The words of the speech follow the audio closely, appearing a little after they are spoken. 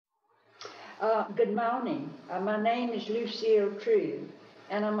Good morning. My name is Lucille True,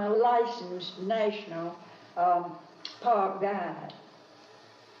 and I'm a licensed national park guide.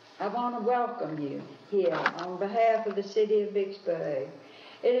 I want to welcome you here on behalf of the city of Vicksburg.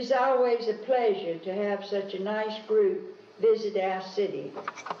 It is always a pleasure to have such a nice group visit our city,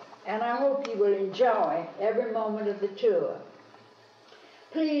 and I hope you will enjoy every moment of the tour.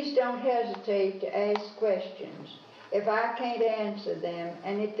 Please don't hesitate to ask questions if I can't answer them,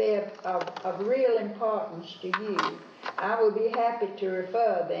 and if they're of real importance to you, I will be happy to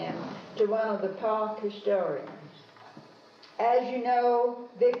refer them to one of the park historians. As you know,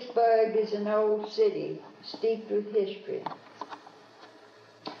 Vicksburg is an old city steeped with history.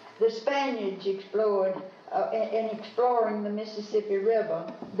 The Spaniards explored, in exploring the Mississippi River,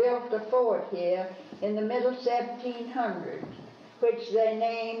 built a fort here in the middle 1700s, which they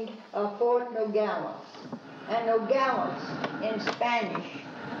named Fort Nogales. And Nogales in Spanish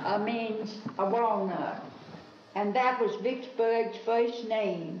means a walnut. And that was Vicksburg's first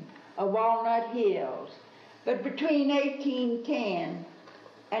name, Walnut Hills. But between 1810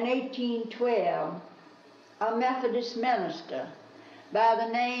 and 1812, a Methodist minister by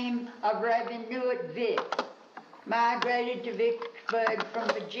the name of Reverend Newitt Vick migrated to Vicksburg from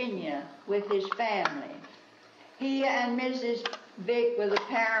Virginia with his family. He and Mrs. Vick were the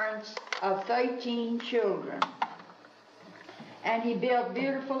parents of 13 children, and he built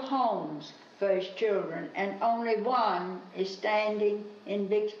beautiful homes for his children, and only one is standing in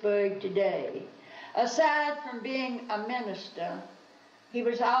Vicksburg today. Aside from being a minister, he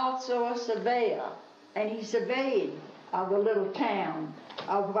was also a surveyor, and he surveyed the little town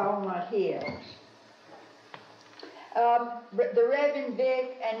of Walnut Hills. The Reverend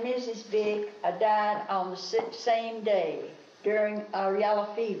Vick and Mrs. Vick died on the same day during a yellow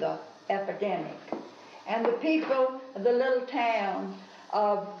fever epidemic. And the people of the little town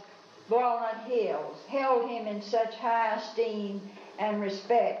of Walnut Hills held him in such high esteem and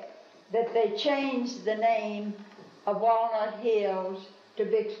respect that they changed the name of Walnut Hills to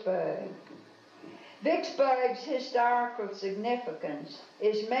Vicksburg. Vicksburg's historical significance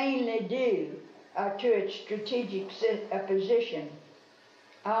is mainly due to its strategic position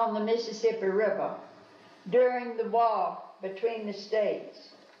on the Mississippi River during the war between the states.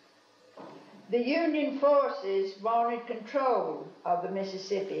 The Union forces wanted control of the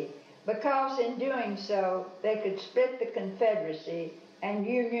Mississippi because in doing so they could split the Confederacy and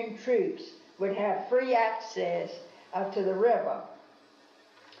Union troops would have free access to the river.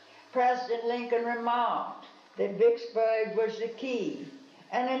 President Lincoln remarked that Vicksburg was the key,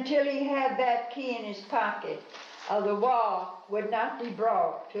 and until he had that key in his pocket, the war would not be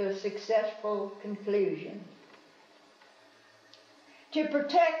brought to a successful conclusion. To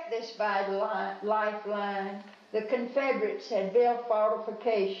protect this vital lifeline, the Confederates had built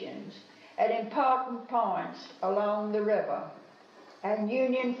fortifications at important points along the river, and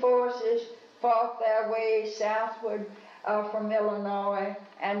Union forces fought their way southward from Illinois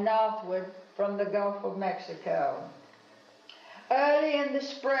and northward from the Gulf of Mexico. Early in the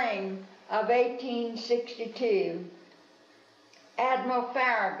spring of 1862, Admiral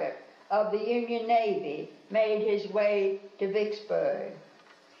Farragut of the Union Navy made his way to Vicksburg.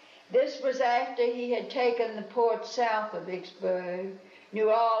 This was after he had taken the ports south of Vicksburg, New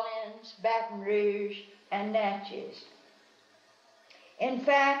Orleans, Baton Rouge, and Natchez. In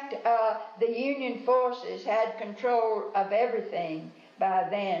fact, the Union forces had control of everything by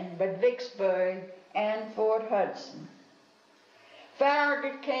then but Vicksburg and Fort Hudson.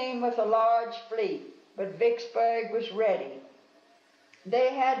 Farragut came with a large fleet, but Vicksburg was ready.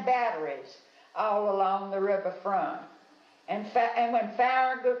 They had batteries all along the river front, and when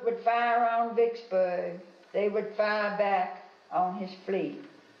Farragut would fire on Vicksburg, they would fire back on his fleet.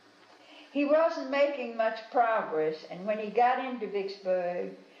 He wasn't making much progress, and when he got into Vicksburg,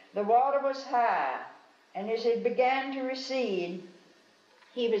 the water was high, and as it began to recede,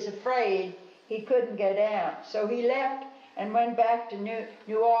 he was afraid he couldn't get out. So he left and went back to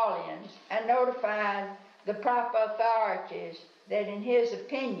New Orleans and notified the proper authorities that in his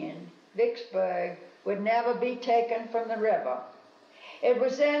opinion, Vicksburg would never be taken from the river. It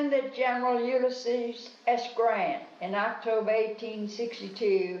was then that General Ulysses S. Grant, in October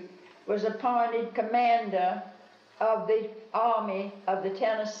 1862, was appointed commander of the Army of the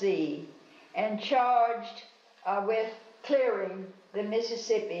Tennessee and charged with clearing the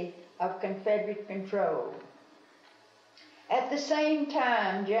Mississippi of Confederate control. At the same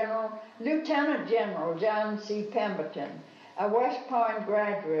time, Lieutenant General John C. Pemberton, a West Point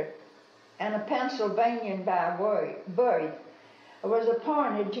graduate and a Pennsylvanian by birth, was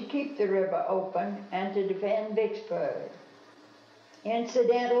appointed to keep the river open and to defend Vicksburg.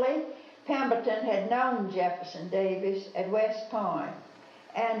 Incidentally, Pemberton had known Jefferson Davis at West Point,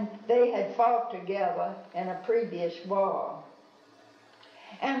 and they had fought together in a previous war.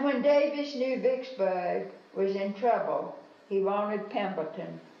 And when Davis knew Vicksburg was in trouble, he wanted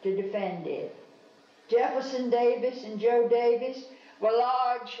Pemberton to defend it. Jefferson Davis and Joe Davis were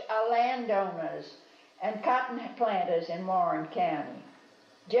large landowners and cotton planters in Warren County.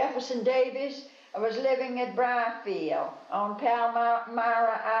 Jefferson Davis was living at Briarfield on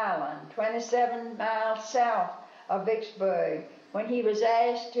Palmyra Island, 27 miles south of Vicksburg, when he was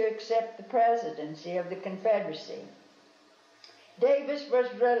asked to accept the presidency of the Confederacy. Davis was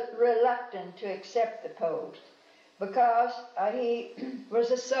reluctant to accept the post because he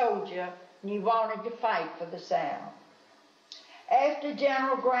was a soldier and he wanted to fight for the South. After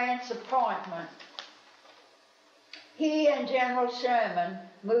General Grant's appointment, he and General Sherman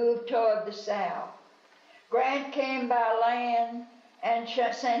moved toward the South. Grant came by land and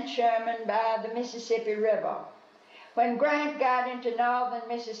sent Sherman by the Mississippi River. When Grant got into northern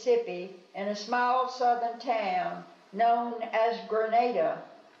Mississippi in a small southern town known as Grenada,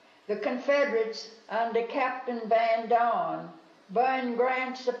 the Confederates under Captain Van Dorn burned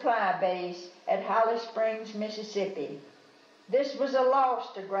Grant's supply base at Holly Springs, Mississippi. This was a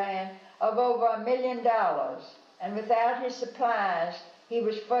loss to Grant of over $1 million, and without his supplies, he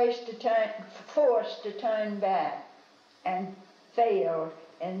was forced to turn back and failed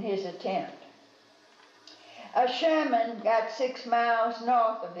in his attempt. Sherman got 6 miles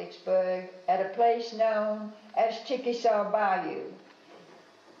north of Vicksburg at a place known as Chickasaw Bayou.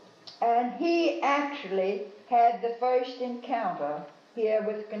 And he actually had the first encounter here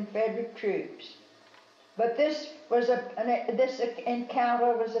with Confederate troops. But this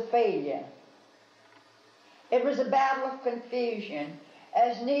encounter was a failure. It was a battle of confusion,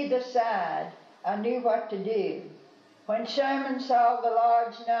 as neither side knew what to do. When Sherman saw the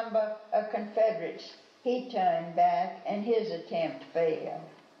large number of Confederates, he turned back and his attempt failed.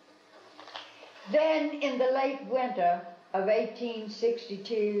 Then, in the late winter of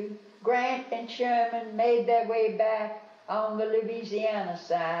 1862, Grant and Sherman made their way back on the Louisiana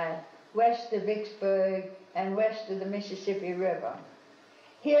side, west of Vicksburg and west of the Mississippi River.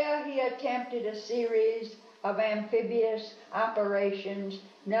 Here he attempted a series of amphibious operations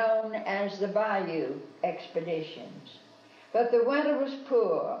known as the Bayou expeditions. But the winter was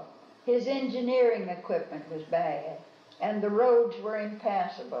poor, his engineering equipment was bad, and the roads were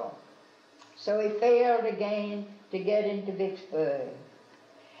impassable. So he failed again to get into Vicksburg.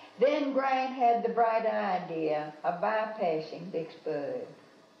 Then Grant had the bright idea of bypassing Vicksburg.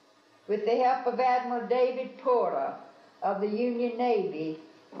 With the help of Admiral David Porter of the Union Navy,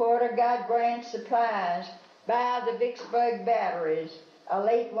 Porter got Grant's supplies by the Vicksburg batteries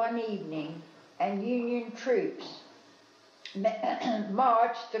late one evening, and Union troops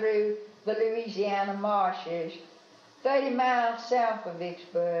marched through the Louisiana marshes 30 miles south of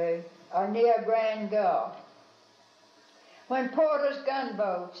Vicksburg or near Grand Gulf. When Porter's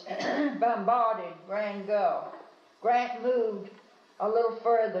gunboats bombarded Grand Gulf, Grant moved a little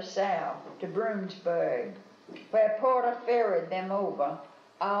further south to Bruinsburg, where Porter ferried them over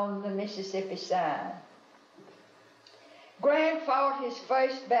on the Mississippi side. Grant fought his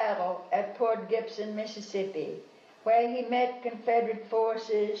first battle at Port Gibson, Mississippi, where he met Confederate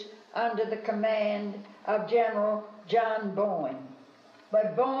forces under the command of General John Bowen.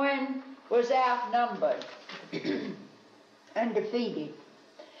 But Bowen was outnumbered and defeated.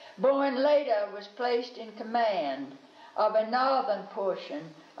 Bowen later was placed in command of a northern portion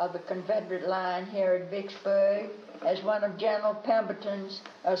of the Confederate line here at Vicksburg as one of General Pemberton's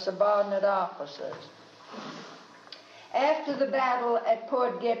subordinate officers. After the battle at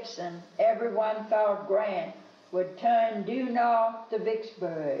Port Gibson, everyone thought Grant would turn due north to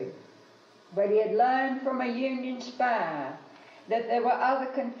Vicksburg. But he had learned from a Union spy that there were other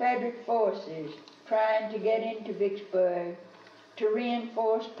Confederate forces trying to get into Vicksburg to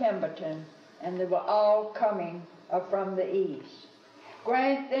reinforce Pemberton, and they were all coming from the east.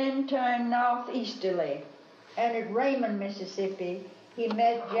 Grant then turned northeasterly, and at Raymond, Mississippi, he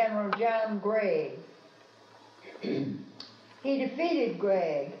met General John Gregg. He defeated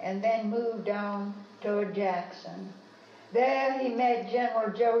Gregg and then moved on toward Jackson. There he met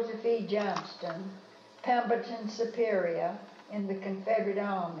General Joseph E. Johnston, Pemberton's superior in the Confederate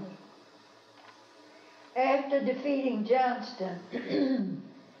Army. After defeating Johnston,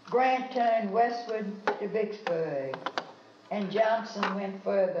 Grant turned westward to Vicksburg, and Johnson went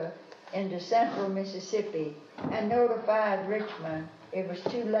further into central Mississippi and notified Richmond it was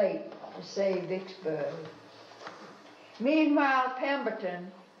too late to save Vicksburg. Meanwhile,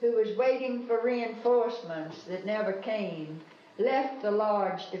 Pemberton, who was waiting for reinforcements that never came, left the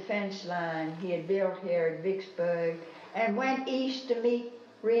large defense line he had built here at Vicksburg and went east to meet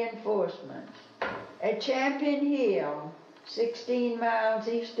reinforcements. At Champion Hill, 16 miles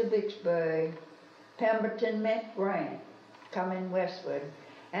east of Vicksburg, Pemberton met Grant, coming westward,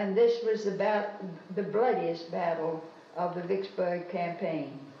 and this was the bloodiest battle of the Vicksburg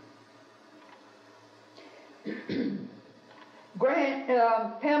campaign.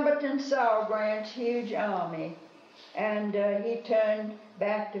 Pemberton saw Grant's huge army, and he turned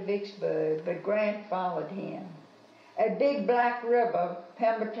back to Vicksburg, but Grant followed him. At Big Black River,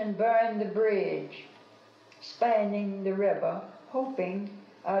 Pemberton burned the bridge spanning the river, hoping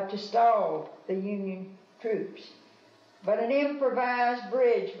to stall the Union troops. But an improvised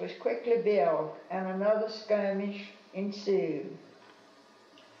bridge was quickly built, and another skirmish ensued.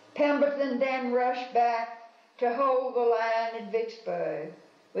 Pemberton then rushed back to hold the line at Vicksburg,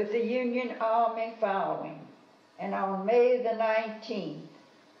 with the Union Army following. And on May the 19th,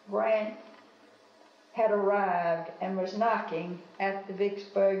 Grant had arrived and was knocking at the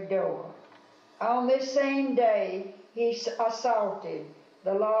Vicksburg door. On this same day, he assaulted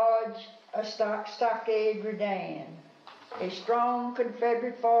the large stockade redan, a strong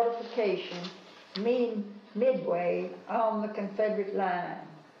Confederate fortification midway on the Confederate line.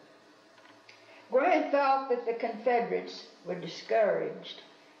 Grant thought that the Confederates were discouraged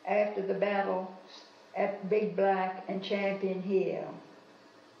after the battles at Big Black and Champion Hill,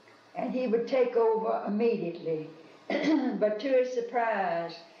 and he would take over immediately. But to his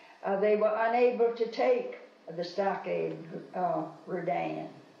surprise, they were unable to take the stockade redan.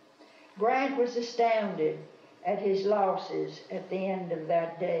 Grant was astounded at his losses at the end of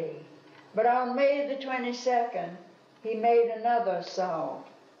that day. But on May the 22nd, he made another assault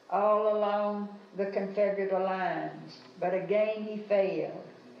all along the Confederate lines, but again he failed.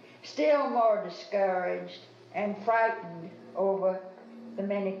 Still more discouraged and frightened over the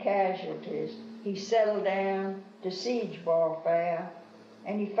many casualties, he settled down to siege warfare,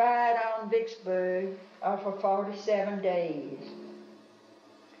 and he fired on Vicksburg for 47 days.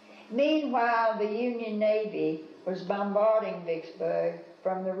 Meanwhile, the Union Navy was bombarding Vicksburg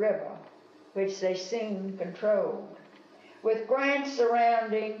from the river, which they soon controlled. With Grant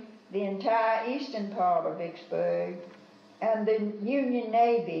surrounding the entire eastern part of Vicksburg and the Union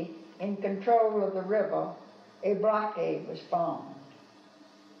Navy in control of the river, a blockade was formed.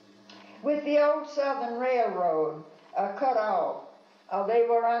 With the old Southern Railroad cut off, they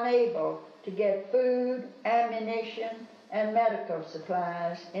were unable to get food, ammunition, and medical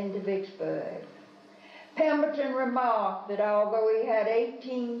supplies into Vicksburg. Pemberton remarked that although he had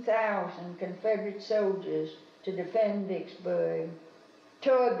 18,000 Confederate soldiers to defend Vicksburg,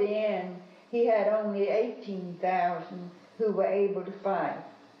 toward the end he had only 18,000 who were able to fight.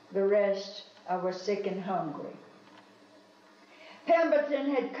 The rest were sick and hungry.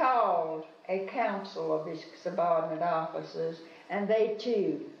 Pemberton had called a council of his subordinate officers, and they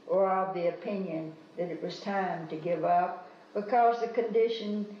too were of the opinion that it was time to give up because of the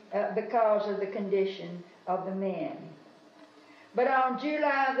condition of the men. But on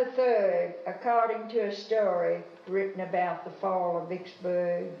July the 3rd, according to a story written about the fall of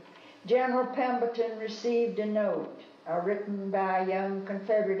Vicksburg, General Pemberton received a note written by a young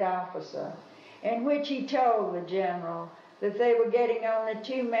Confederate officer, in which he told the general that they were getting only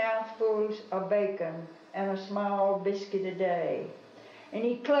 2 mouthfuls of bacon and a small biscuit a day. And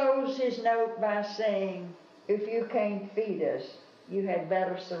he closed his note by saying, "If you can't feed us, you had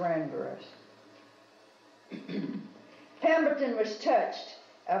better surrender us." Pemberton was touched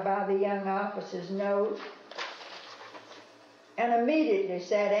by the young officer's note and immediately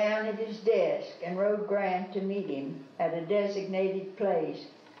sat down at his desk and wrote Grant to meet him at a designated place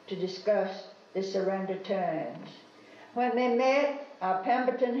to discuss the surrender terms. When they met,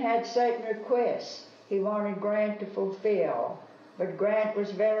 Pemberton had certain requests he wanted Grant to fulfill, but Grant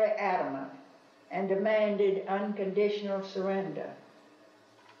was very adamant and demanded unconditional surrender.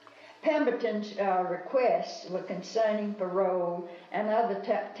 Pemberton's requests were concerning parole and other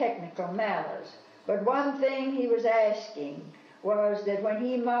technical matters, but one thing he was asking was that when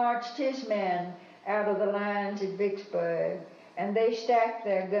he marched his men out of the lines at Vicksburg and they stacked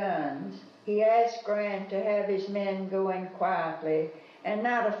their guns, he asked Grant to have his men go in quietly and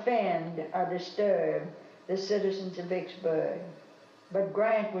not offend or disturb the citizens of Vicksburg. But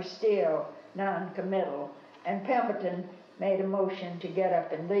Grant was still non-committal, and Pemberton made a motion to get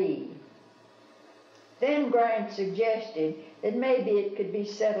up and leave. Then Grant suggested that maybe it could be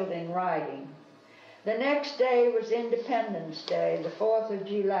settled in writing. The next day was Independence Day, the 4th of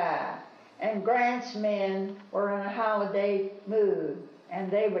July, and Grant's men were in a holiday mood, and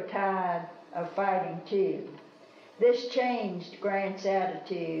they were tired of fighting too. This changed Grant's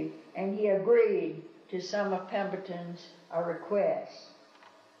attitude, and he agreed to some of Pemberton's requests.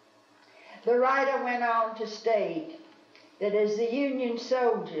 The writer went on to state that as the Union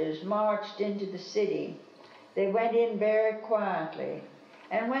soldiers marched into the city, they went in very quietly,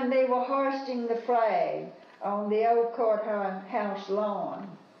 and when they were hoisting the flag on the old courthouse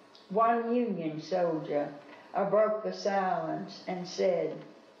lawn, one Union soldier broke the silence and said,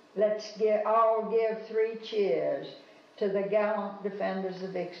 "Let's all give 3 cheers to the gallant defenders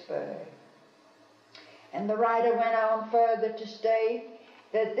of Vicksburg." And the writer went on further to state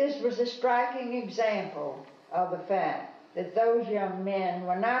that this was a striking example of the fact that those young men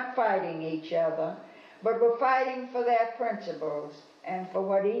were not fighting each other, but were fighting for their principles and for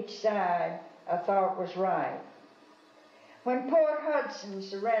what each side thought was right. When Port Hudson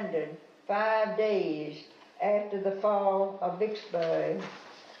surrendered 5 days after the fall of Vicksburg,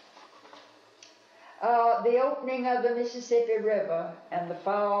 the opening of the Mississippi River and the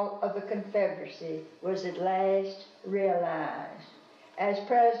fall of the Confederacy was at last realized. As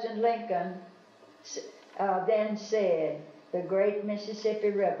President Lincoln then said, "The great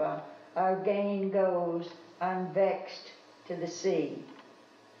Mississippi River again goes unvexed to the sea."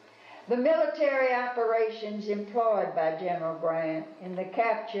 The military operations employed by General Grant in the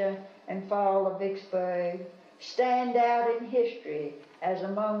capture and fall of Vicksburg stand out in history as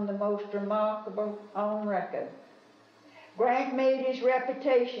among the most remarkable on record. Grant made his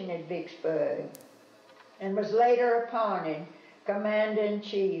reputation at Vicksburg and was later appointed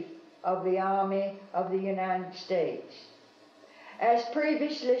Commander-in-Chief of the Army of the United States. As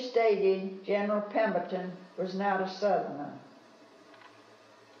previously stated, General Pemberton was not a Southerner,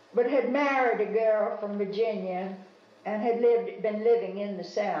 but had married a girl from Virginia and had been living in the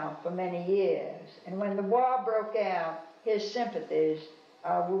South for many years. And when the war broke out, his sympathies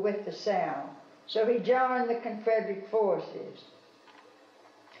were with the South, so he joined the Confederate forces.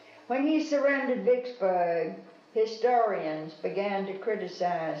 When he surrendered Vicksburg, historians began to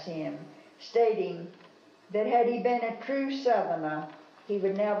criticize him, stating that had he been a true Southerner, he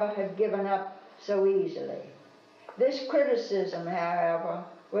would never have given up so easily. This criticism, however,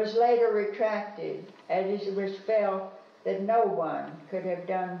 was later retracted, as it was felt that no one could have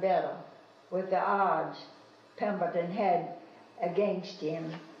done better with the odds Pemberton had against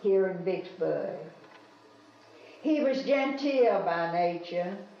him here in Vicksburg. He was genteel by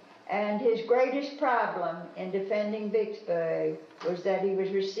nature, and his greatest problem in defending Vicksburg was that he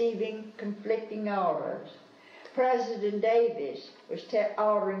was receiving conflicting orders. President Davis was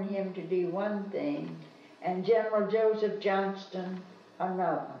ordering him to do one thing, and General Joseph Johnston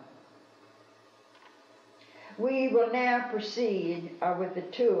another. We will now proceed with the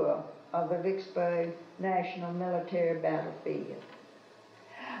tour of the Vicksburg National Military Battlefield.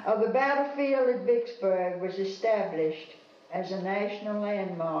 The battlefield at Vicksburg was established as a national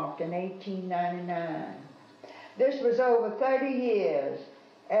landmark in 1899. This was over 30 years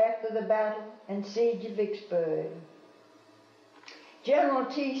after the Battle and Siege of Vicksburg. General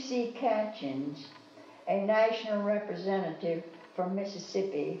T.C. Catchins, a national representative from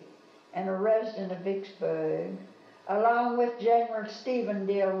Mississippi and a resident of Vicksburg, along with General Stephen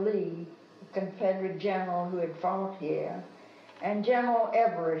Dill Lee, the Confederate general who had fought here, and General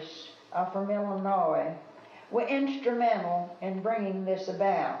Everest from Illinois, were instrumental in bringing this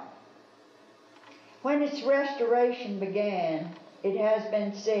about. When its restoration began, it has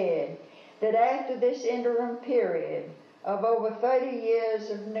been said that after this interim period of over 30 years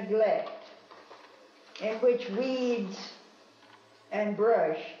of neglect, in which weeds and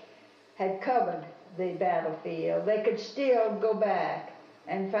brush had covered the battlefield, they could still go back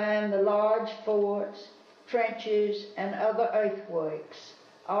and find the large forts, trenches, and other earthworks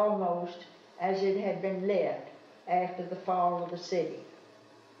almost as it had been left after the fall of the city.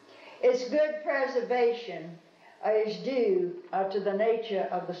 Its good preservation is due to the nature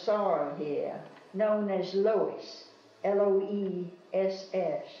of the soil here, known as loess,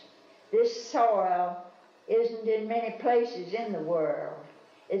 L-O-E-S-S. This soil isn't in many places in the world.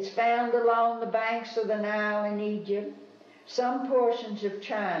 It's found along the banks of the Nile in Egypt, some portions of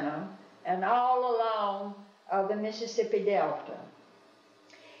China, and all along the Mississippi Delta.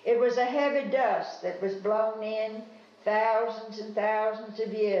 It was a heavy dust that was blown in thousands and thousands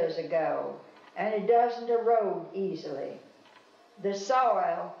of years ago, and it doesn't erode easily. The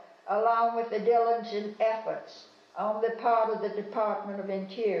soil, along with the diligent efforts on the part of the Department of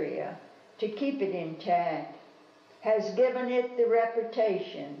Interior to keep it intact, has given it the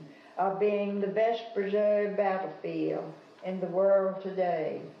reputation of being the best preserved battlefield in the world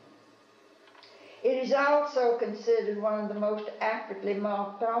today. It is also considered one of the most accurately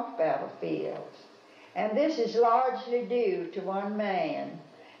marked off battlefields. And this is largely due to one man,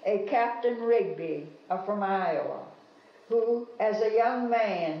 a Captain Rigby from Iowa, who, as a young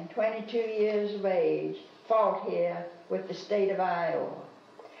man, 22 years of age, fought here with the state of Iowa.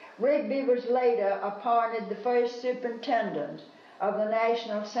 Rigby was later appointed the first superintendent of the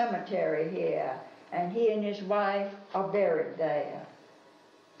National Cemetery here, and he and his wife are buried there.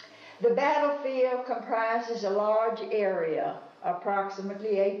 The battlefield comprises a large area,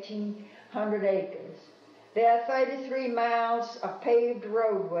 approximately 1,800 acres. There are 33 miles of paved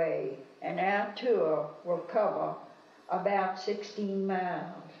roadway, and our tour will cover about 16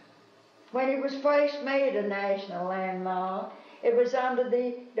 miles. When it was first made a national landmark, it was under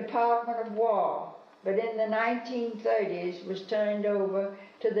the Department of War, but in the 1930s was turned over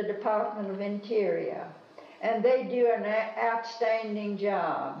to the Department of Interior, and they do an outstanding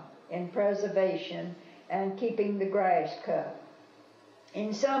job in preservation and keeping the grass cut.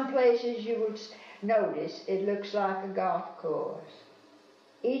 In some places you will notice it looks like a golf course.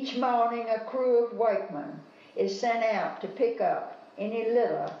 Each morning a crew of workmen is sent out to pick up any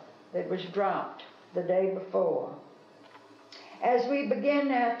litter that was dropped the day before. As we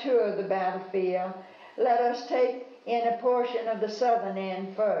begin our tour of the battlefield, let us take in a portion of the southern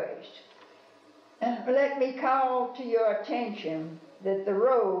end first. Let me call to your attention that the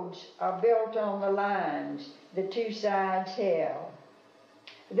roads are built on the lines the two sides held.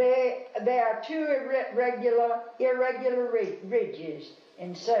 There are two irregular ridges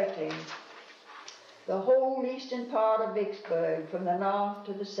encircling the whole eastern part of Vicksburg from the north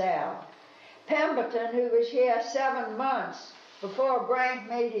to the south. Pemberton, who was here 7 months before Grant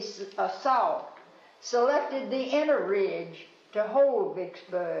made his assault, selected the inner ridge to hold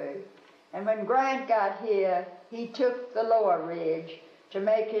Vicksburg, and when Grant got here, he took the lower ridge to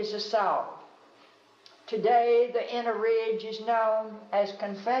make his assault. Today, the inner ridge is known as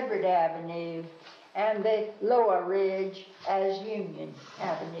Confederate Avenue and the lower ridge as Union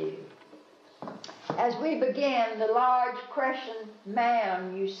Avenue. As we begin, the large crescent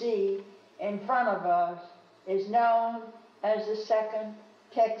mound you see in front of us is known as the 2nd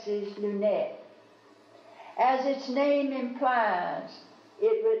Texas Lunette. As its name implies,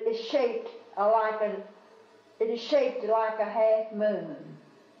 it is shaped like a half moon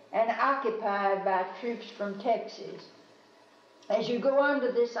and occupied by troops from Texas. As you go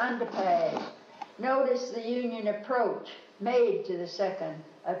under this underpass, notice the Union approach made to the 2nd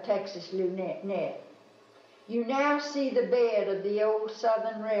Texas Lunette. You now see the bed of the old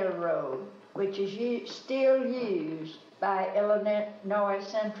Southern Railroad, which is still used by Illinois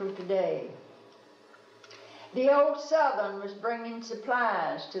Central today. The old Southern was bringing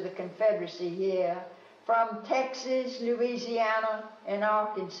supplies to the Confederacy here from Texas, Louisiana, and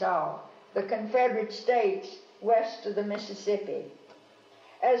Arkansas, the Confederate states west of the Mississippi.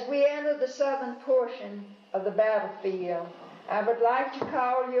 As we enter the southern portion of the battlefield, I would like to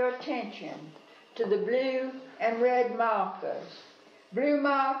call your attention to the blue and red markers. Blue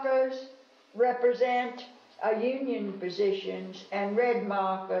markers represent Union positions, and red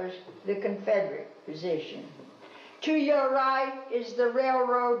markers the Confederate position. To your right is the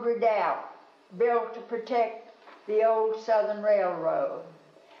railroad redoubt, built to protect the old Southern Railroad.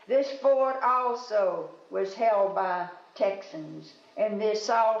 This fort also was held by Texans in the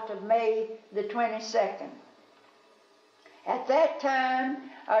assault of May the 22nd. At that time,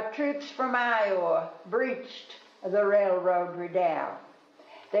 troops from Iowa breached the railroad redoubt.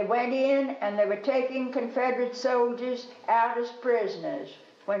 They went in and they were taking Confederate soldiers out as prisoners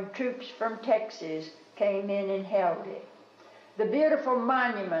when troops from Texas came in and held it. The beautiful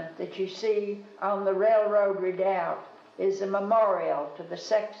monument that you see on the railroad redoubt is a memorial to the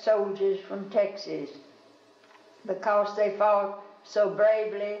soldiers from Texas because they fought so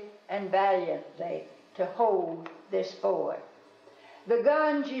bravely and valiantly to hold this fort. The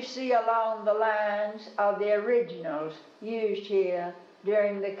guns you see along the lines are the originals used here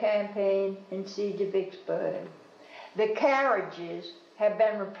during the campaign in Siege of Vicksburg. The carriages have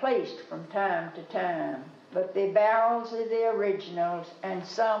been replaced from time to time, but the barrels are the originals and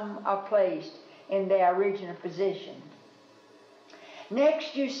some are placed in their original position.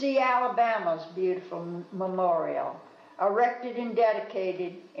 Next you see Alabama's beautiful memorial, erected and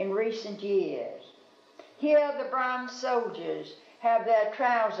dedicated in recent years. Here the bronze soldiers have their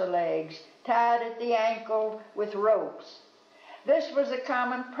trouser legs tied at the ankle with ropes. This was a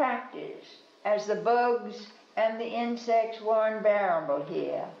common practice, as the bugs and the insects were unbearable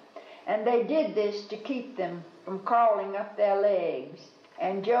here, and they did this to keep them from crawling up their legs,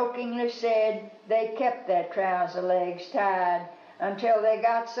 and jokingly said they kept their trouser legs tied until they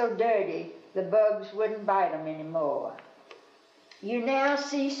got so dirty the bugs wouldn't bite them anymore. You now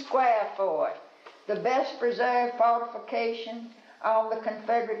see Square Fort, the best preserved fortification on the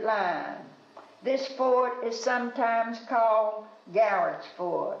Confederate line. This fort is sometimes called Garrett's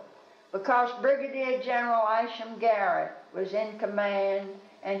Fort because Brigadier General Isham Garrett was in command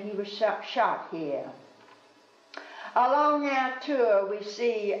and he was shot here. Along our tour, we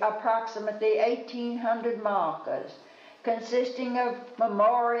see approximately 1,800 markers consisting of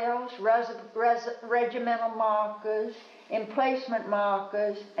memorials, regimental markers, emplacement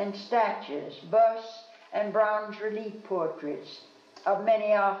markers, and statues, busts, and bronze relief portraits of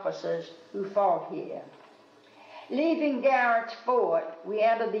many officers who fought here. Leaving Garrett's Fort, we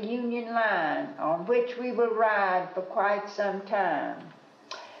enter the Union line, on which we will ride for quite some time.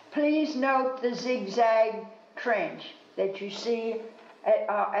 Please note the zigzag trench that you see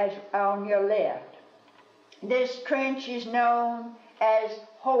on your left. This trench is known as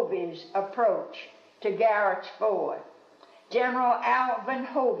Hovey's approach to Garrett's Fort. General Alvin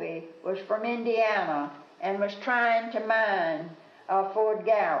Hovey was from Indiana and was trying to mine Fort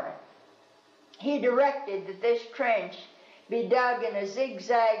Garrett. He directed that this trench be dug in a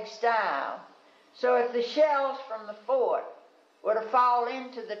zigzag style, so if the shells from the fort were to fall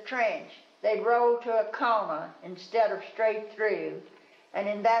into the trench, they'd roll to a corner instead of straight through, and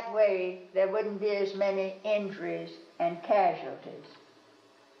in that way there wouldn't be as many injuries and casualties.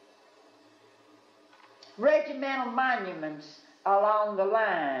 Regimental monuments along the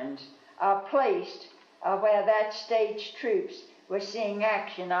lines are placed where that state's troops were seeing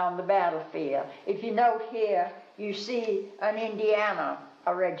action on the battlefield. If you note here, you see an Indiana,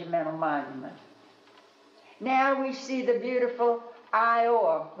 a regimental monument. Now we see the beautiful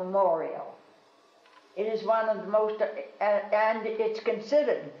Iowa Memorial. It is one of the most, and it's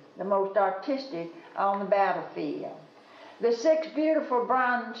considered the most artistic on the battlefield. The 6 beautiful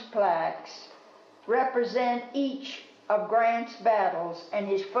bronze plaques represent each of Grant's battles and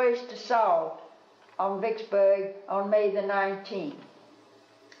his first assault on Vicksburg on May the 19th.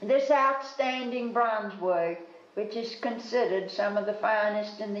 This outstanding bronze work, which is considered some of the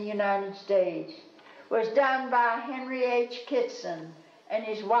finest in the United States, was done by Henry H. Kitson and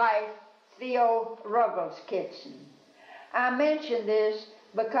his wife, Theo Ruggles Kitson. I mention this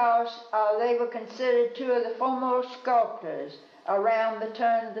because they were considered 2 of the foremost sculptors around the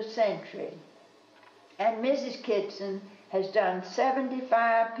turn of the century. And Mrs. Kitson has done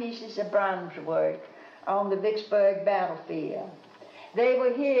 75 pieces of bronze work on the Vicksburg battlefield. They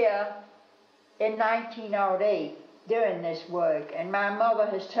were here in 1908 doing this work, and my mother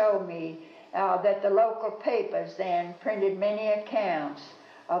has told me that the local papers then printed many accounts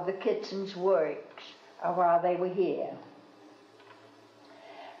of the Kitson's works while they were here.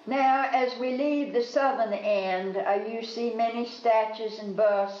 Now, as we leave the southern end, you see many statues and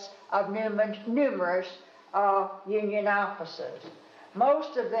busts of numerous Union officers,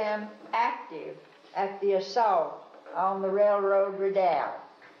 most of them active at the assault on the railroad redoubt.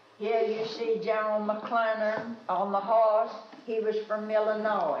 Here you see General McClernand on the horse. He was from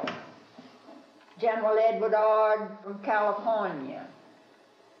Illinois. General Edward Ord from California.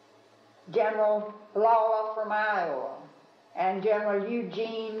 General Lawler from Iowa. And General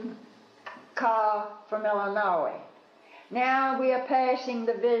Eugene Carr from Illinois. Now we are passing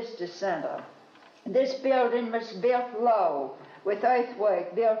the Visitor Center. This building was built low, with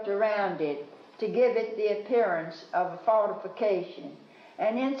earthwork built around it to give it the appearance of a fortification.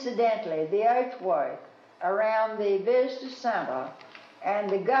 And incidentally, the earthwork around the Visitor Center and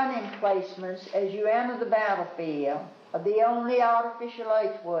the gun emplacements as you enter the battlefield are the only artificial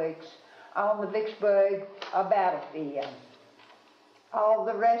earthworks on the Vicksburg battlefield. All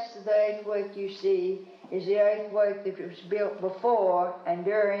the rest of the earthwork you see is the earthwork that was built before and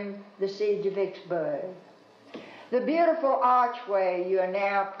during the siege of Vicksburg. The beautiful archway you are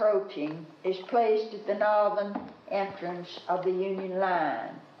now approaching is placed at the northern entrance of the Union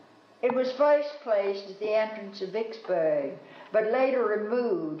line. It was first placed at the entrance of Vicksburg, but later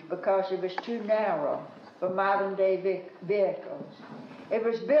removed because it was too narrow for modern-day vehicles. It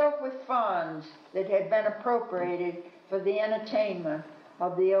was built with funds that had been appropriated for the entertainment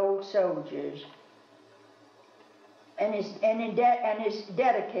of the old soldiers and is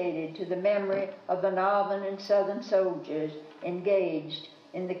dedicated to the memory of the northern and southern soldiers engaged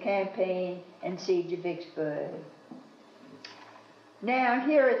in the campaign and siege of Vicksburg. Now,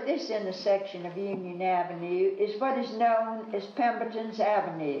 here at this intersection of Union Avenue is what is known as Pemberton's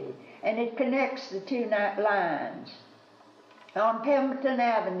Avenue, and it connects the 2 lines. On Pemberton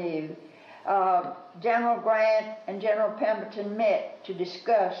Avenue, General Grant and General Pemberton met to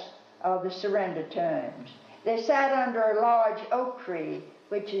discuss the surrender terms. They sat under a large oak tree,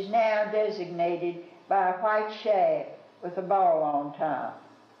 which is now designated by a white shaft with a ball on top.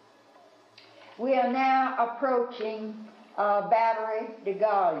 We are now approaching Battery de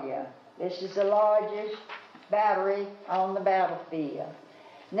Gallia. This is the largest battery on the battlefield,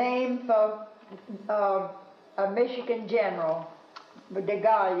 named for a Michigan general, de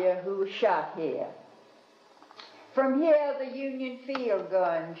Gallia, who was shot here. From here, the Union field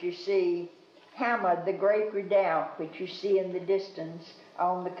guns, you see, hammered the great redoubt, which you see in the distance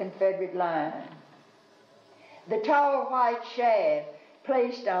on the Confederate line. The tall white shaft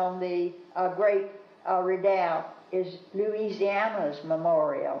placed on the great redoubt is Louisiana's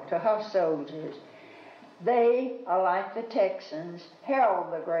memorial to her soldiers. They, like the Texans,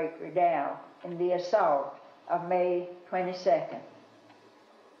 held the great redoubt in the assault of May 22nd.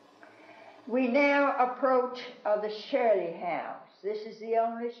 We now approach the Shirley House. This is the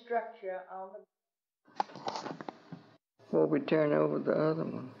only structure on the... Before we turn over the other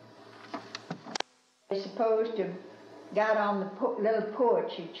one. They're supposed to got on the little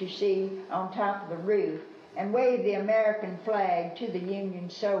porch that you see on top of the roof and waved the American flag to the Union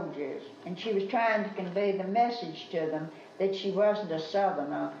soldiers. And she was trying to convey the message to them that she wasn't a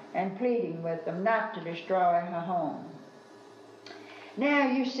Southerner and pleading with them not to destroy her home. Now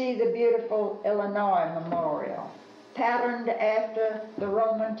you see the beautiful Illinois Memorial, patterned after the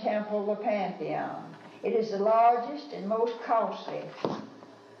Roman temple, the Pantheon. It is the largest and most costly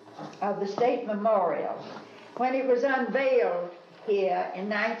of the state memorials. When it was unveiled here in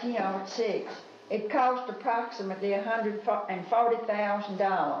 1906, it cost approximately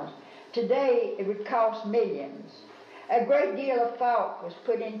 $140,000. Today, it would cost millions. A great deal of thought was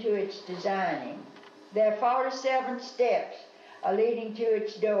put into its designing. There are 47 steps leading to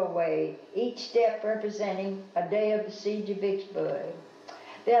its doorway, each step representing a day of the siege of Vicksburg.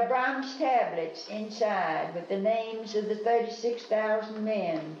 There are bronze tablets inside with the names of the 36,000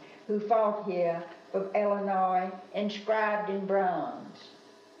 men who fought here for Illinois, inscribed in bronze.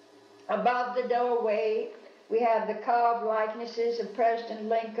 Above the doorway, we have the carved likenesses of President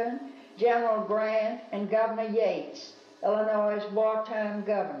Lincoln, General Grant, and Governor Yates, Illinois' wartime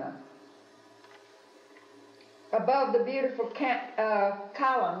governor. Above the beautiful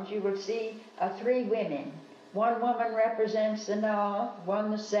columns, you will see three women. One woman represents the North,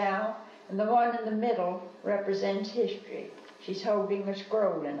 one the South, and the one in the middle represents history. She's holding a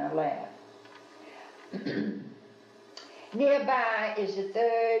scroll in her lap. Nearby is the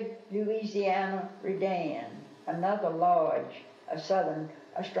 3rd Louisiana Redan, another large Southern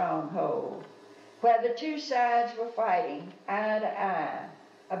stronghold, where the two sides were fighting eye to eye.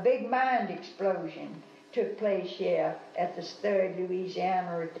 A big mine explosion took place here at the 3rd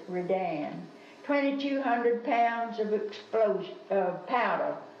Louisiana Redan. 2,200 pounds of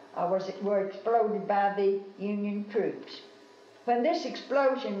powder were exploded by the Union troops. When this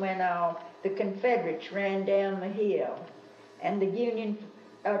explosion went off, the Confederates ran down the hill, and the Union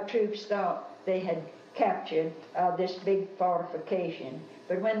troops thought they had captured this big fortification.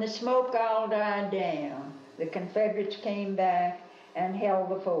 But when the smoke all died down, the Confederates came back and held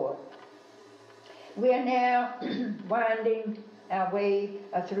the fort. We are now winding our way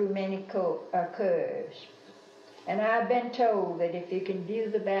through many curves. And I've been told that if you can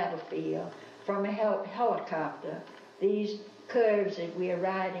view the battlefield from a helicopter, these curves that we are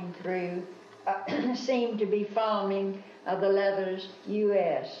riding through seem to be forming the letters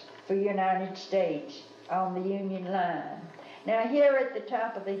U.S. for United States on the Union line. Now here at the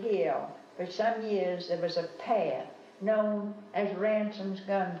top of the hill, for some years there was a path known as Ransom's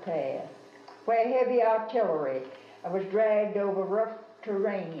Gun Path, where heavy artillery was dragged over rough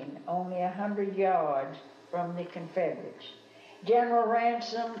terrain only 100 yards from the Confederates. General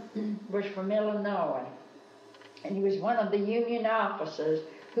Ransom was from Illinois, and he was one of the Union officers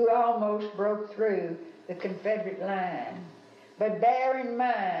who almost broke through the Confederate line. But bear in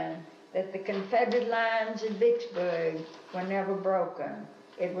mind that the Confederate lines at Vicksburg were never broken.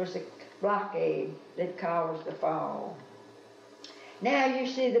 It was the blockade that caused the fall. Now you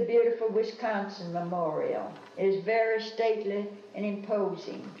see the beautiful Wisconsin Memorial. It is very stately and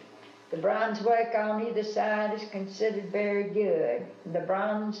imposing. The bronze work on either side is considered very good. The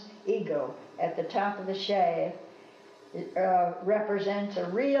bronze eagle at the top of the shaft represents a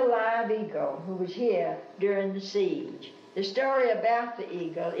real live eagle who was here during the siege. The story about the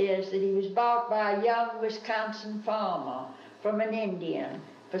eagle is that he was bought by a young Wisconsin farmer from an Indian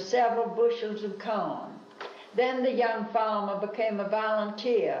for several bushels of corn. Then the young farmer became a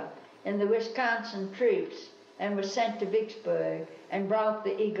volunteer in the Wisconsin troops and was sent to Vicksburg and brought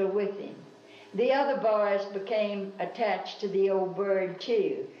the eagle with him. The other boys became attached to the old bird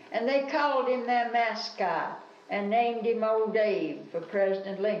too, and they called him their mascot and named him Old Abe for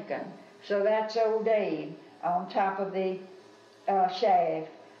President Lincoln. So that's Old Abe on top of the shaft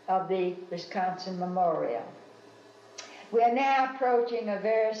of the Wisconsin Memorial. We are now approaching a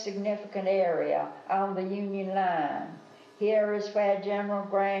very significant area on the Union line. Here is where General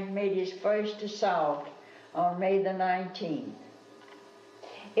Grant made his first assault on May the 19th.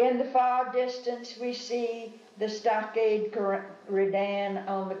 In the far distance, we see the stockade redan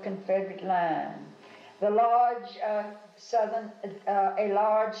on the Confederate line, a large southern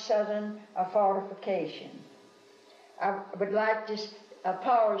fortification. I would like to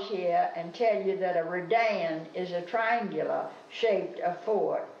pause here and tell you that a redan is a triangular-shaped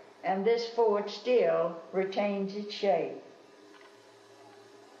fort, and this fort still retains its shape.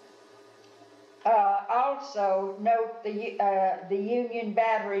 Also, note the Union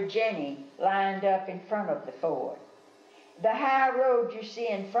Battery Jenny lined up in front of the fort. The high road you see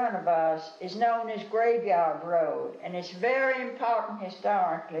in front of us is known as Graveyard Road, and it's very important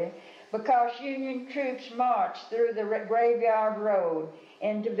historically because Union troops marched through the Graveyard Road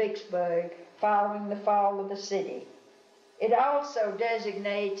into Vicksburg following the fall of the city. It also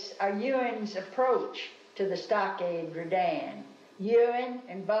designates Ewing's approach to the stockade redan. Ewing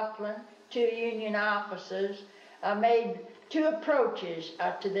and Buckland, two Union officers, made two approaches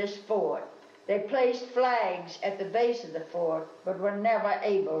to this fort. They placed flags at the base of the fort, but were never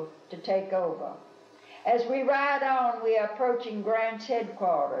able to take over. As we ride on, we are approaching Grant's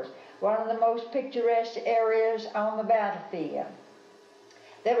headquarters, one of the most picturesque areas on the battlefield.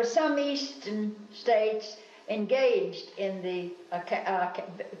 There were some eastern states engaged in the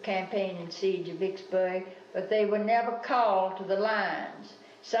campaign and siege of Vicksburg, but they were never called to the lines.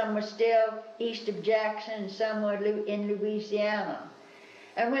 Some were still east of Jackson, and some were in Louisiana.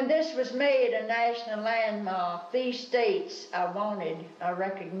 And when this was made a national landmark, these states wanted a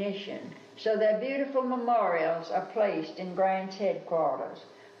recognition. So their beautiful memorials are placed in Grant's headquarters.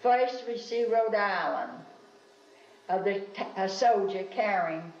 First, we see Rhode Island, a soldier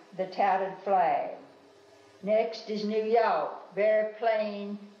carrying the tattered flag. Next is New York, very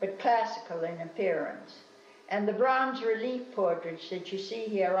plain but classical in appearance. And the bronze relief portraits that you see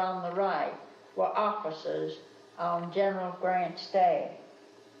here on the right were officers on General Grant's staff.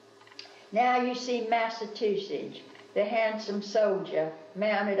 Now you see Massachusetts, the handsome soldier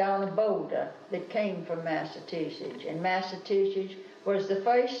mounted on a boulder that came from Massachusetts. And Massachusetts was the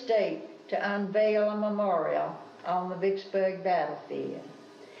first state to unveil a memorial on the Vicksburg battlefield.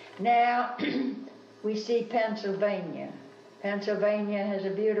 Now we see Pennsylvania. Pennsylvania has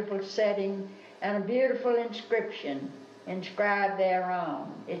a beautiful setting and a beautiful inscription inscribed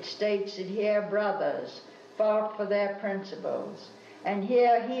thereon. It states that here brothers fought for their principles, and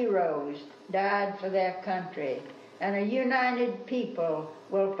here heroes died for their country, and a united people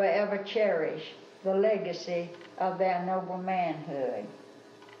will forever cherish the legacy of their noble manhood.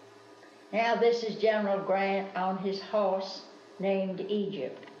 Now this is General Grant on his horse named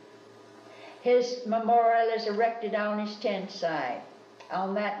Egypt. His memorial is erected on his tent site.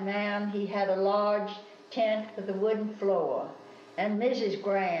 On that mound he had a large tent with a wooden floor, and Mrs.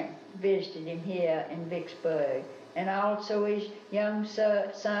 Grant visited him here in Vicksburg, and also his young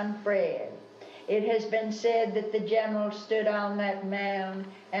son Fred. It has been said that the general stood on that mound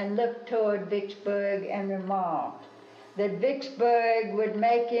and looked toward Vicksburg and remarked that Vicksburg would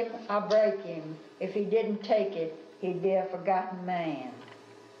make him or break him. If he didn't take it, he'd be a forgotten man.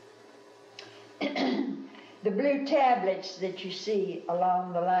 The blue tablets that you see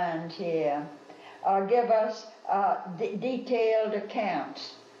along the lines here give us detailed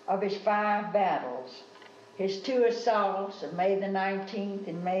accounts of his 5 battles, his 2 assaults of May the 19th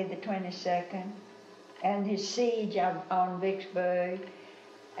and May the 22nd, and his siege on Vicksburg.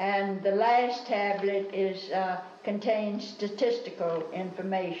 And the last tablet contains statistical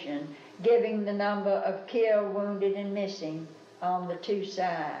information giving the number of killed, wounded, and missing on the 2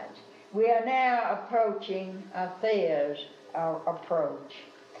 sides. We are now approaching Thayer's approach.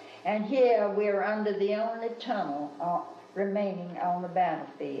 And here we are under the only tunnel remaining on the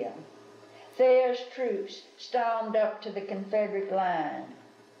battlefield. Thayer's troops stormed up to the Confederate line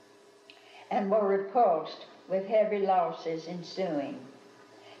and were repulsed with heavy losses ensuing.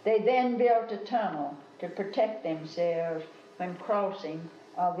 They then built a tunnel to protect themselves when crossing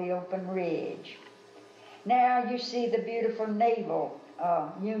the open ridge. Now you see the beautiful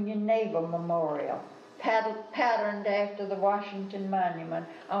Union Naval Memorial, patterned after the Washington Monument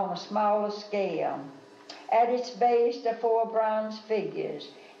on a smaller scale. At its base are 4 bronze figures.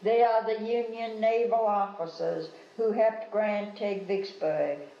 They are the Union naval officers who helped Grant take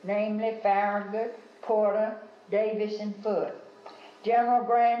Vicksburg, namely Farragut, Porter, Davis, and Foote. General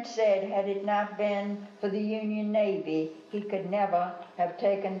Grant said had it not been for the Union Navy, he could never have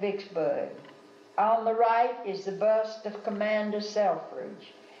taken Vicksburg. On the right is the bust of Commander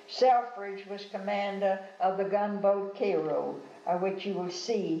Selfridge. Selfridge was commander of the gunboat Cairo, which you will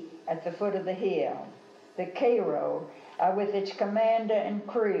see at the foot of the hill. The Cairo, with its commander and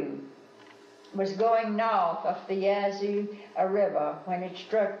crew, was going north of the Yazoo River when it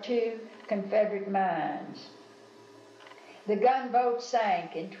struck two Confederate mines. The gunboat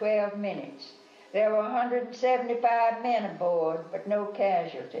sank in 12 minutes. There were 175 men aboard, but no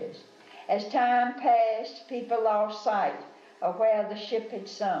casualties. As time passed, people lost sight of where the ship had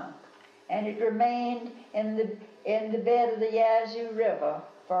sunk, and it remained in the bed of the Yazoo River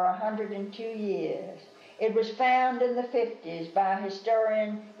for 102 years. It was found in the 50s by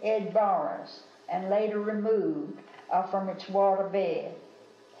historian Ed Boris and later removed from its waterbed.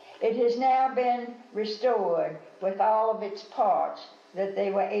 It has now been restored with all of its parts that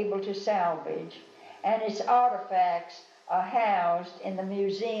they were able to salvage, and its artifacts are housed in the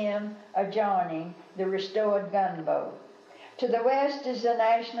museum adjoining the restored gunboat. To the west is the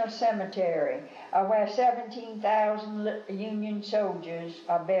National Cemetery, where 17,000 Union soldiers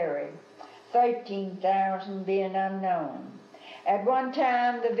are buried, 13,000 being unknown. At one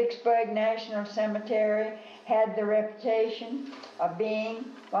time, the Vicksburg National Cemetery had the reputation of being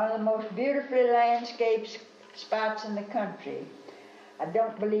one of the most beautifully landscaped spots in the country. I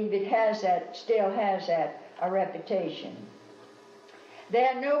don't believe it still has that reputation. There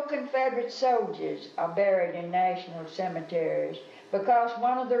are no Confederate soldiers are buried in national cemeteries because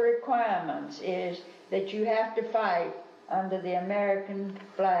one of the requirements is that you have to fight under the American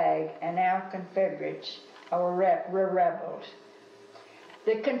flag, and our Confederates were rebels.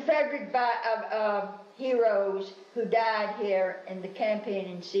 The Confederate heroes who died here in the campaign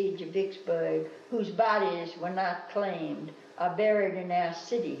and siege of Vicksburg, whose bodies were not claimed, are buried in our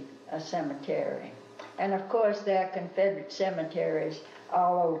city cemetery. And of course there are Confederate cemeteries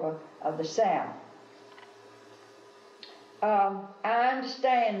all over the South. I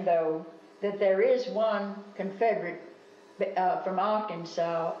understand, though, that there is one Confederate from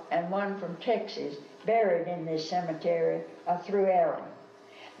Arkansas and one from Texas buried in this cemetery through error.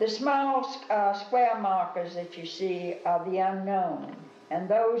 The small square markers that you see are the unknown, and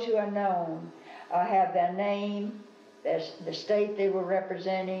those who are known have their name, the state they were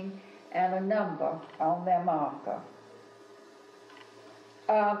representing, and a number on their marker.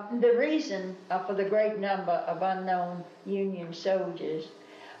 The reason for the great number of unknown Union soldiers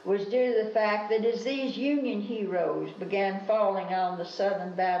was due to the fact that as these Union heroes began falling on the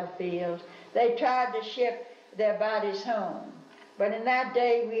southern battlefields, they tried to ship their bodies home. But in that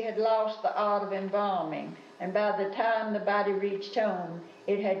day we had lost the art of embalming, and by the time the body reached home,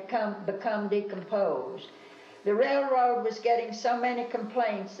 it had become decomposed. The railroad was getting so many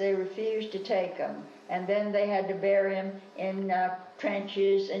complaints they refused to take them, and then they had to bury them in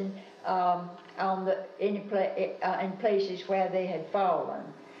trenches and in places where they had fallen.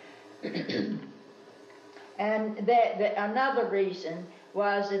 And another reason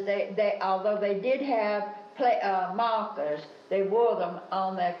was that they although they did have markers, they wore them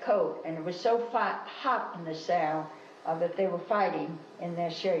on their coat, and it was so hot in the South that they were fighting in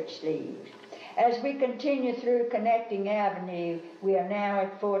their shirt sleeves. As we continue through Connecting Avenue, we are now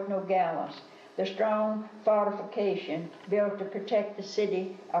at Fort Nogales, the strong fortification built to protect the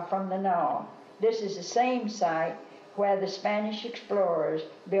city from the north. This is the same site where the Spanish explorers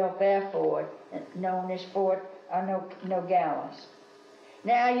built their fort, known as Fort Nogales.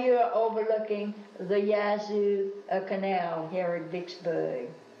 Now you are overlooking the Yazoo Canal here at Vicksburg.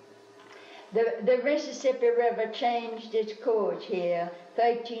 The Mississippi River changed its course here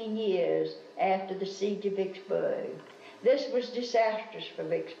 13 years after the siege of Vicksburg. This was disastrous for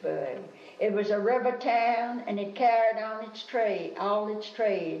Vicksburg. It was a river town, and it carried on all its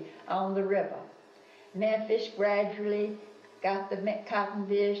trade on the river. Memphis gradually got the cotton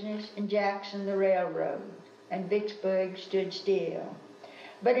business, and Jackson the railroad, and Vicksburg stood still.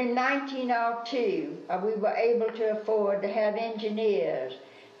 But in 1902, we were able to afford to have engineers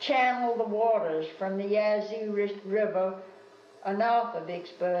channel the waters from the Yazoo River north of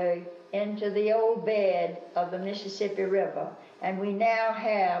Vicksburg into the old bed of the Mississippi River, and we now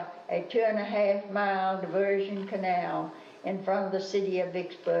have a 2.5-mile diversion canal in front of the city of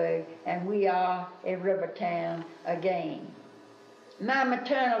Vicksburg, and we are a river town again. My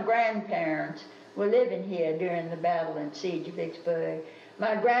maternal grandparents were living here during the battle and siege of Vicksburg.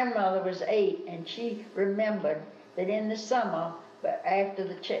 My grandmother was 8, and she remembered that in the summer, after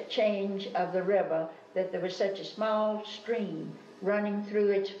the change of the river, that there was such a small stream running through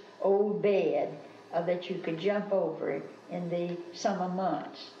its old bed that you could jump over it in the summer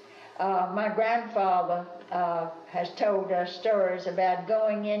months. My grandfather has told us stories about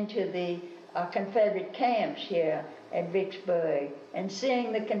going into the Confederate camps here at Vicksburg and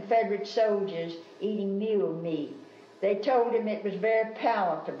seeing the Confederate soldiers eating mule meat. They told him it was very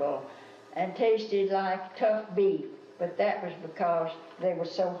palatable and tasted like tough beef, but that was because they were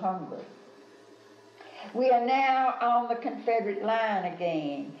so hungry. We are now on the Confederate line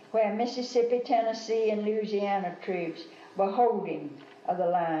again, where Mississippi, Tennessee, and Louisiana troops were holding the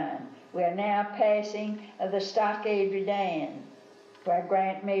line. We are now passing the Stockade Redan, where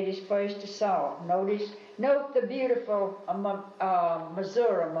Grant made his first assault. Note the beautiful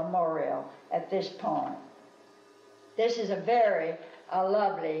Missouri Memorial at this point. This is a very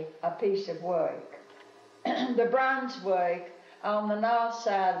lovely piece of work. The bronze work on the north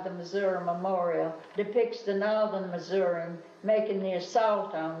side of the Missouri Memorial depicts the northern Missourian making the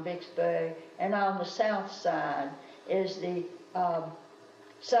assault on Vicksburg, and on the south side is the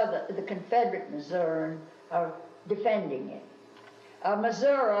Confederate Missourian defending it.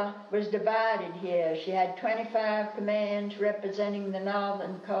 Missouri was divided here. She had 25 commands representing the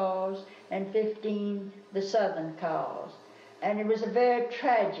northern cause and 15 the southern cause. And it was a very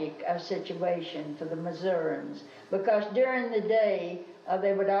tragic situation for the Missourians, because during the day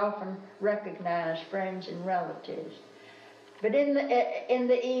they would often recognize friends and relatives. But in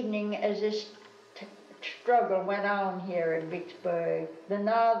the evening, as this struggle went on here in Vicksburg, the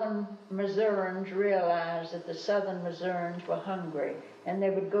northern Missourians realized that the southern Missourians were hungry, and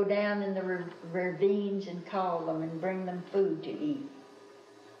they would go down in the ravines and call them and bring them food to eat.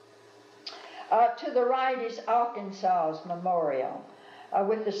 To the right is Arkansas's memorial,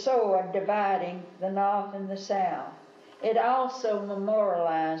 with the sword dividing the north and the south. It also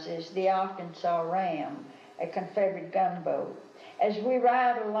memorializes the Arkansas Ram, a Confederate gunboat. As we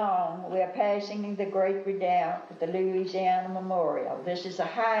ride along, we are passing the Great Redoubt at the Louisiana Memorial. This is the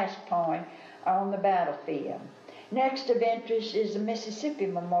highest point on the battlefield. Next of interest is the Mississippi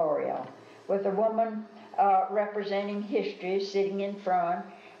Memorial, with a woman representing history sitting in front,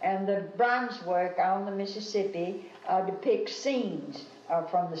 and the bronze work on the Mississippi depicts scenes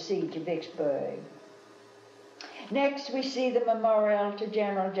from the siege of Vicksburg. Next, we see the memorial to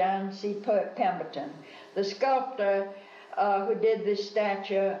General John C. Pemberton. The sculptor who did this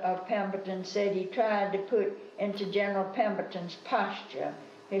statue of Pemberton said he tried to put into General Pemberton's posture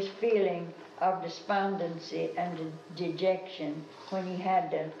his feeling of despondency and dejection when he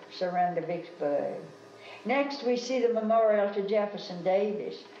had to surrender Vicksburg. Next, we see the memorial to Jefferson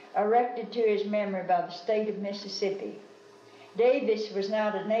Davis, erected to his memory by the state of Mississippi. Davis was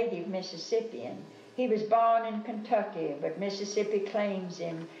not a native Mississippian. He was born in Kentucky, but Mississippi claims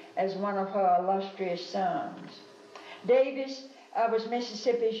him as one of her illustrious sons. Davis was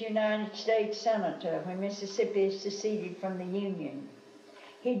Mississippi's United States Senator when Mississippi seceded from the Union.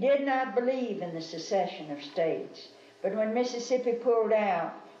 He did not believe in the secession of states, but when Mississippi pulled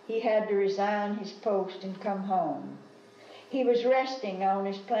out, he had to resign his post and come home. He was resting on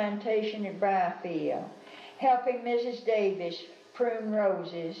his plantation at Briarfield, helping Mrs. Davis prune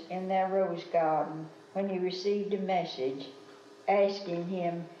roses in their rose garden when he received a message asking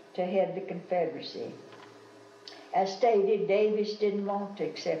him to head the Confederacy. As stated, Davis didn't want to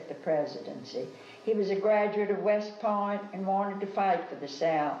accept the presidency. He was a graduate of West Point and wanted to fight for the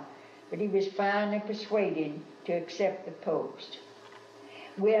South, but he was finally persuaded to accept the post.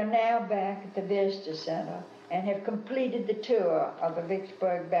 We are now back at the Visitor Center and have completed the tour of the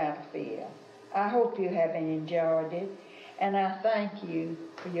Vicksburg battlefield. I hope you have enjoyed it, and I thank you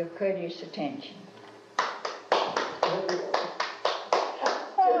for your courteous attention.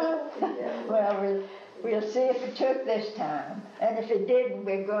 Well, we'll see if it took this time, and if it didn't,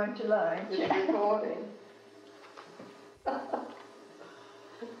 we're going to lunch. It's recording.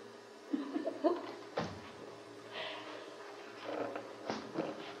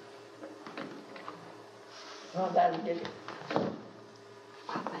 Well, that'll do it.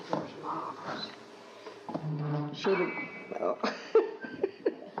 I think it was marvelous.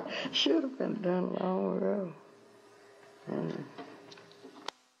 Should have been done long ago.